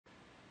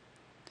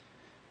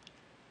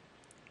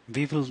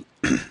We will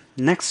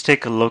next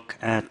take a look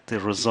at the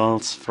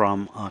results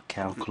from our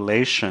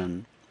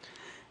calculation,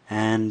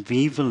 and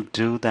we will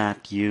do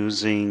that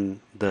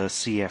using the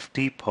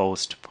CFD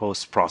post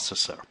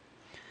processor.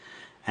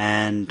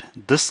 And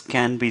this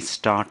can be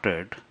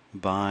started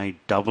by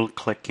double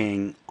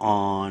clicking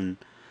on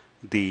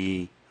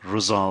the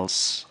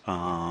results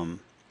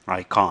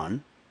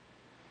icon.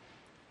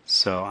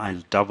 So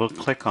I'll double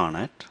click on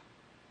it.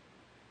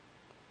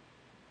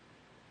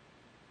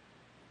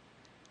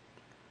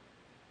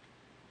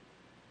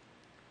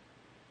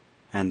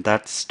 And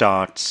that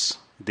starts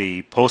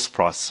the post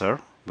processor,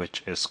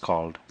 which is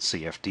called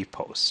CFD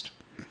post.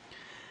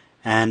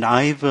 And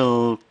I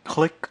will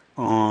click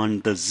on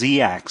the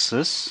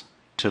z-axis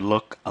to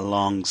look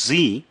along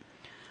z,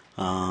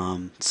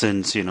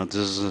 since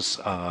this is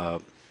a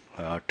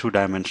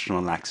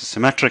two-dimensional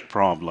axisymmetric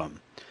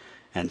problem,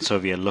 and so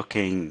we are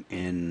looking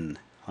in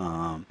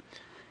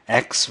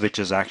x, which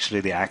is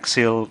actually the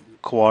axial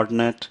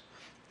coordinate,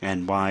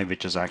 and y,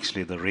 which is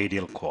actually the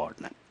radial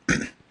coordinate.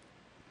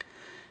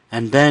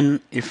 And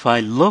then if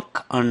I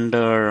look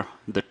under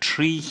the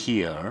tree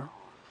here,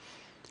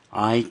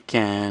 I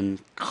can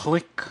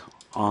click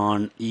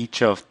on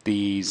each of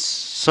these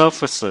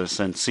surfaces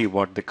and see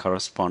what the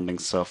corresponding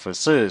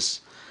surface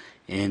is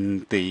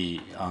in the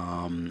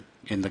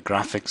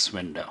graphics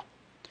window.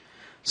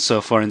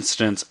 So for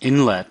instance,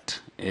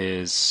 inlet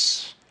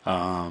is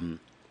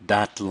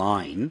that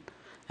line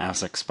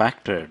as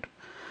expected.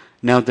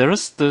 Now there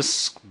is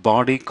this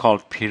body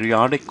called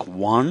periodic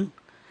 1,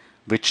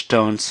 which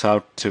turns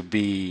out to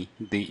be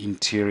the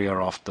interior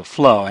of the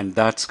flow, and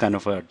that's kind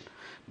of a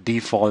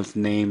default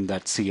name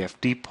that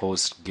CFD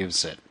post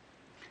gives it.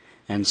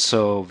 And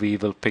so we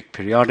will pick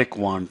periodic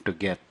 1 to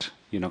get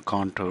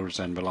contours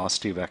and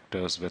velocity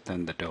vectors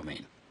within the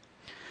domain.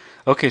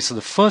 Okay, so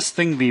the first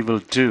thing we will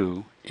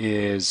do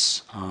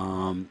is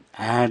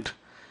add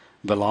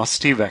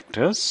velocity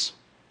vectors.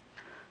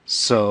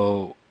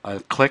 So I'll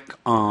click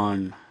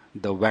on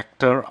the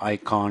vector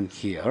icon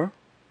here,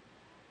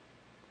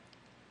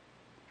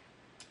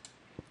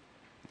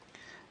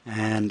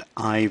 and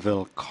I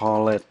will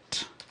call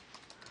it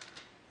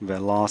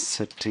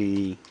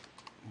velocity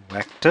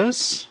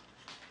vectors.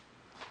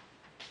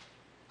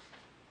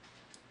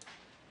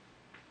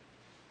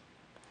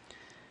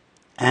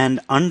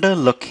 And under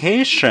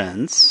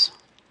locations,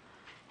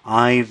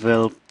 I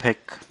will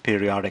pick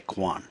periodic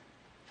 1.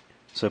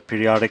 So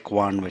periodic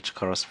 1, which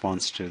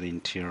corresponds to the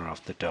interior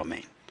of the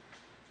domain.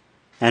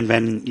 And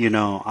when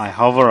I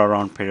hover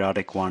around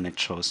periodic 1, it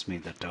shows me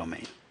the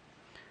domain.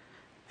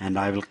 And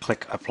I will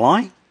click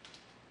apply.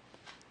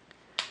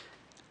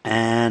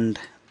 And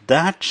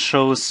that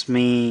shows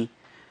me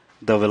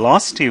the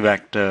velocity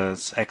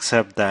vectors,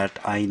 except that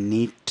I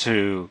need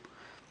to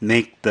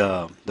make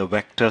the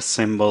vector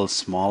symbol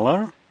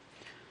smaller.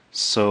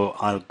 So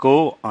I'll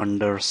go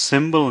under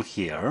symbol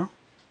here,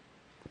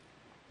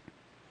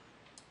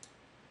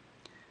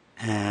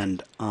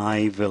 and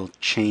I will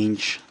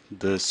change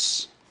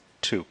this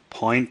to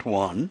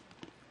 0.1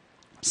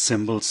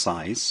 symbol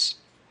size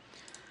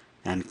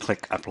and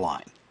click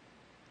apply.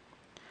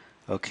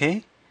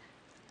 Okay,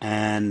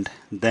 and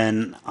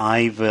then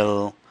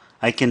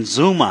I can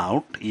zoom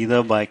out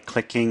either by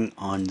clicking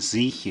on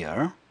Z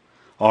here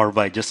or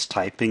by just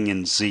typing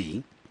in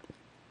Z,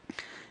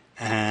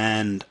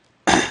 and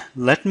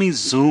let me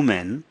zoom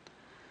in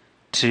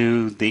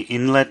to the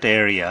inlet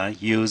area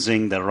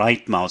using the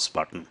right mouse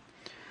button.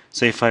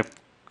 So if I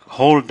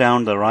hold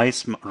down the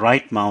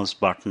right mouse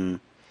button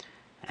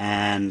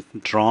and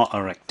draw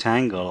a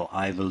rectangle,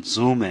 I will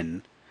zoom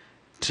in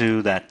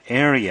to that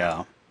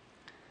area.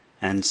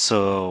 And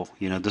so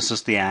this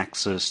is the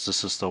axis,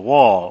 this is the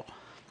wall,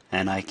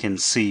 and I can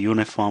see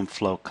uniform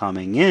flow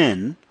coming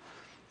in,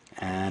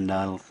 and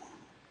I'll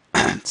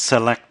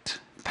select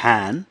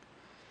pan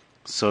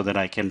so that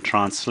I can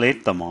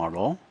translate the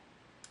model,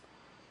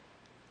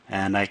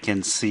 and I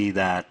can see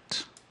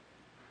that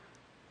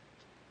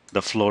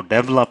the flow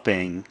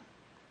developing,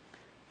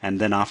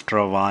 and then after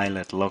a while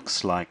it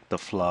looks like the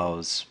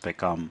flows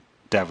become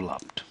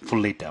developed,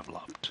 fully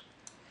developed.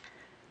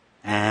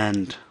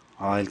 And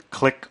I'll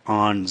click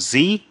on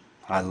Z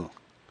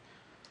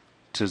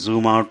to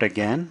zoom out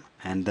again,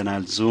 and then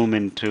I'll zoom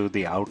into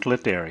the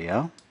outlet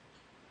area,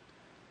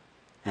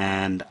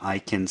 and I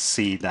can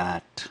see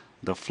that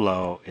the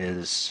flow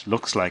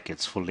looks like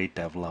it's fully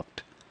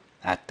developed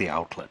at the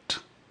outlet.